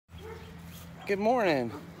Good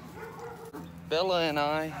morning. Bella and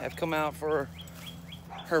I have come out for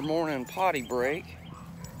her morning potty break.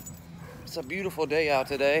 It's a beautiful day out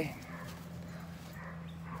today.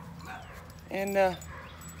 And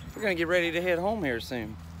we're gonna get ready to head home here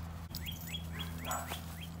soon.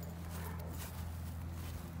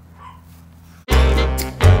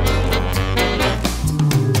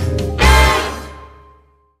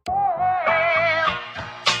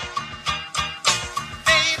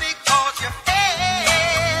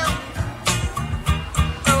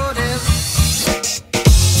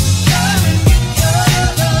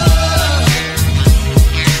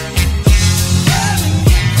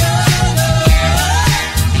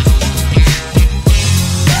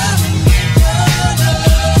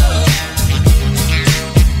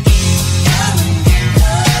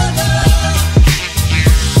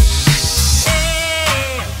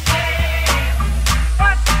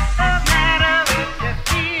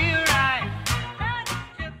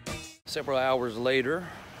 Several hours later,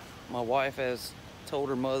 my wife has told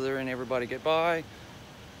her mother and everybody goodbye.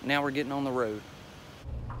 Now we're getting on the road.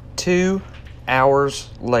 2 hours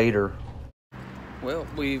later. Well,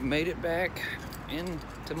 we've made it back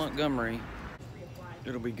into Montgomery.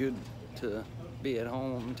 It'll be good to be at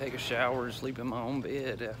home and take a shower and sleep in my own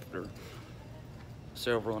bed after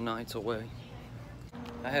several nights away.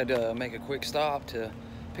 I had to make a quick stop to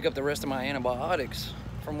pick up the rest of my antibiotics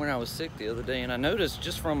from when I was sick the other day, and I noticed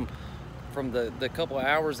just from the couple of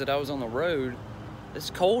hours that I was on the road, it's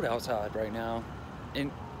cold outside right now. And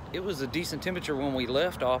it was a decent temperature when we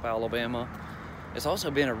left off Alabama. It's also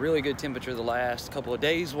been a really good temperature the last couple of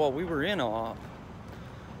days while we were in off.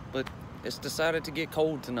 But it's decided to get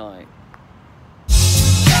cold tonight.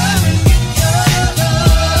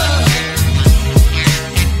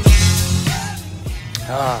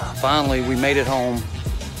 Finally we made it home.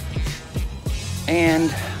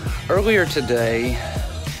 And earlier today,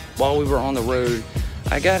 while we were on the road,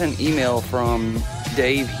 I got an email from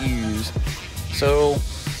Dave Hughes. So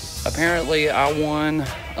apparently I won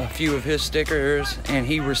a few of his stickers and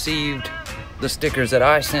he received the stickers that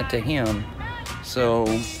I sent to him. So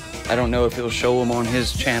I don't know if he'll show them on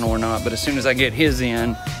his channel or not, but as soon as I get his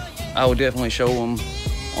in, I will definitely show them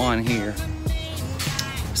on here.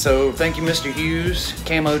 So thank you, Mr. Hughes,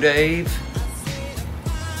 Camo Dave.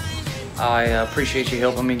 I appreciate you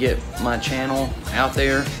helping me get my channel out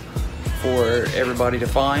there for everybody to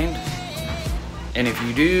find. And if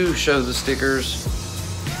you do show the stickers,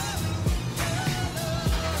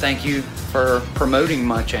 thank you for promoting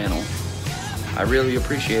my channel. I really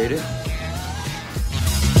appreciate it.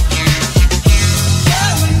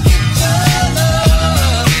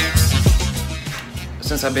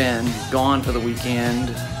 Since I've been gone for the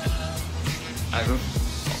weekend,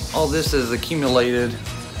 all this is accumulated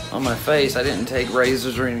on my face. I didn't take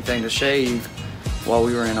razors or anything to shave while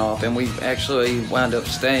we were in off, and we actually wound up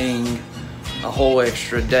staying a whole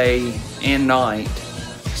extra day and night.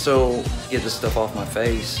 So get this stuff off my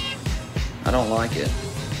face. I don't like it.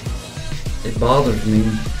 It bothers me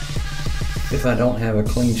if I don't have a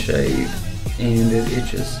clean shave and it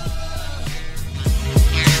itches.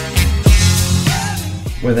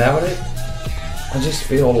 Without it, I just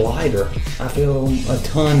feel lighter. I feel a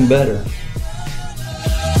ton better.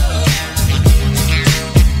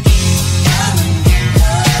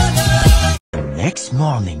 Next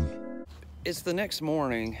morning. It's the next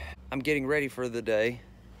morning. I'm getting ready for the day,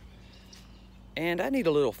 and I need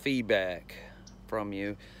a little feedback from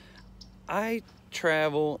you. I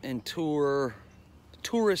travel and tour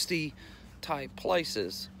touristy type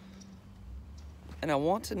places, and I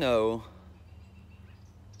want to know,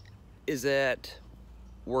 is that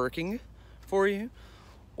working for you,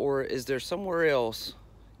 or is there somewhere else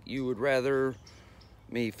you would rather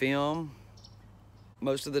me film?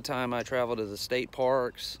 Most of the time I travel to the state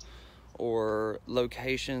parks or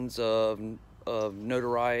locations of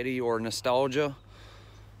notoriety or nostalgia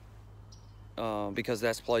because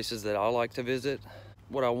that's places that I like to visit.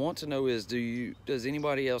 What I want to know is, does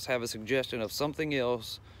anybody else have a suggestion of something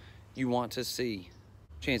else you want to see?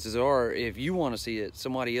 Chances are, if you want to see it,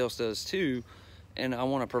 somebody else does too, and I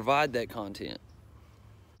want to provide that content.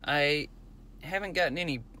 I haven't gotten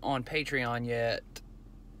any on Patreon yet,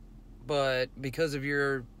 but because of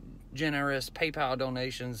your generous PayPal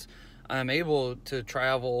donations, I'm able to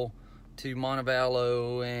travel to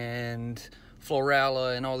Montevallo and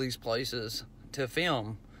Florala and all these places to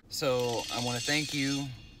film. So I want to thank you,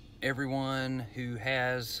 everyone who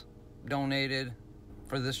has donated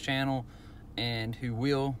for this channel and who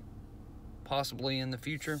will possibly in the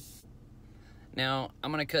future. Now,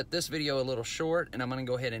 I'm going to cut this video a little short, and I'm going to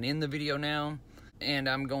go ahead and end the video now. and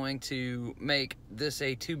I'm going to make this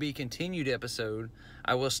a to be continued episode.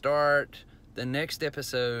 I will start the next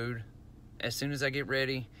episode as soon as I get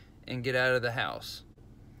ready and get out of the house.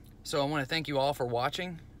 So I want to thank you all for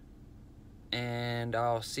watching, and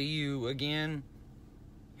I'll see you again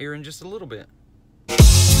here in just a little bit.